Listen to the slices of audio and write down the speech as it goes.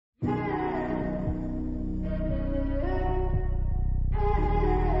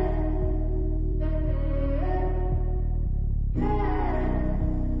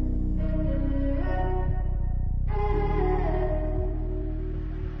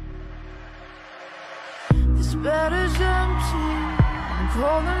This bed is empty, I'm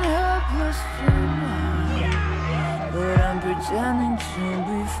cold and helpless tonight, but I'm pretending to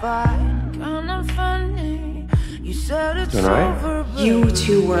be fine. Kinda funny, you said it's over, but You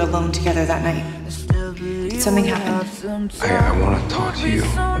two were alone together that night. Something happened. I want to talk to you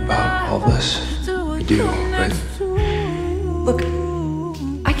about all this. I do, but... Look,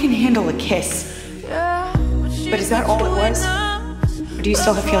 I can handle a kiss. But is that all it was? Or do you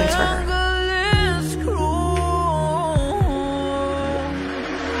still have feelings for her?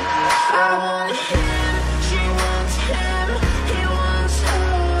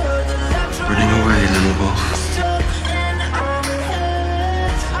 Running away, little wolf.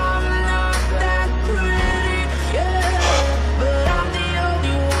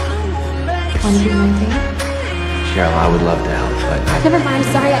 Want to do my thing? Cheryl, I would love to help, but Never mind,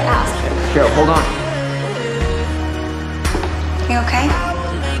 sorry I asked. Cheryl, hold on. You okay?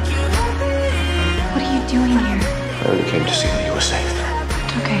 What are you doing here? I only came to see that you were safe.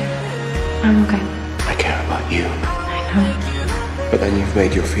 It's okay. I'm okay. I care about you. I know. But then you've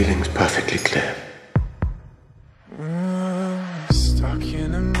made your feelings perfectly clear.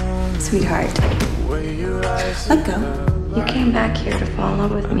 Sweetheart, let go. You came back here to fall in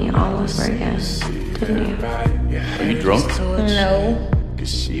love with me all over again, didn't you? Are you drunk? No.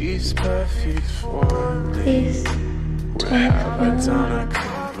 Please.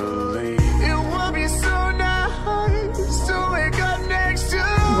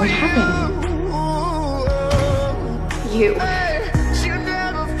 What happened? You. I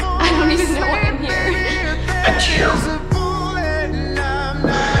don't even know why I'm here. And you.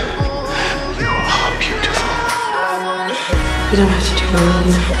 You are beautiful. You don't have to do it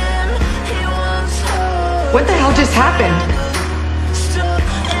alone. What the hell just happened?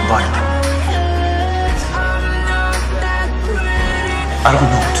 But I don't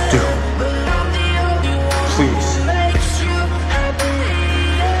know what to do. Please.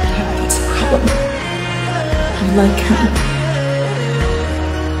 Yeah, that's the problem. I like him.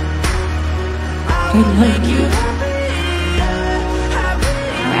 I like you.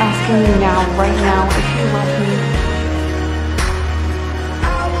 I'm asking you now, right now, if you love me.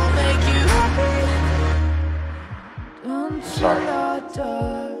 Sorry.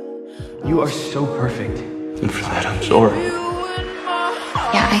 You are so perfect. And for that, I'm sorry.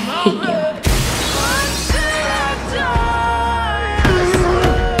 Yeah, I hate you.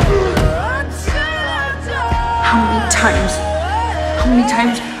 How many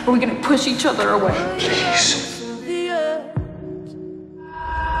times are we gonna push each other away? Please.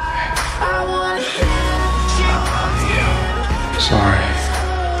 Sorry.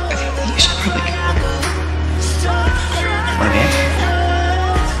 I think that you should probably go. Want in?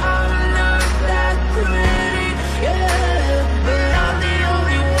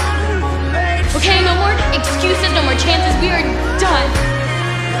 Okay, no more excuses, no more chances. We are done.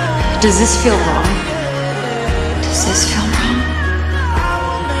 Does this feel wrong? Does this feel wrong?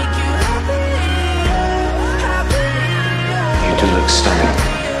 You do look stunning.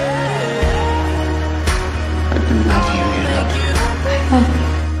 I do love you, you know. I love you.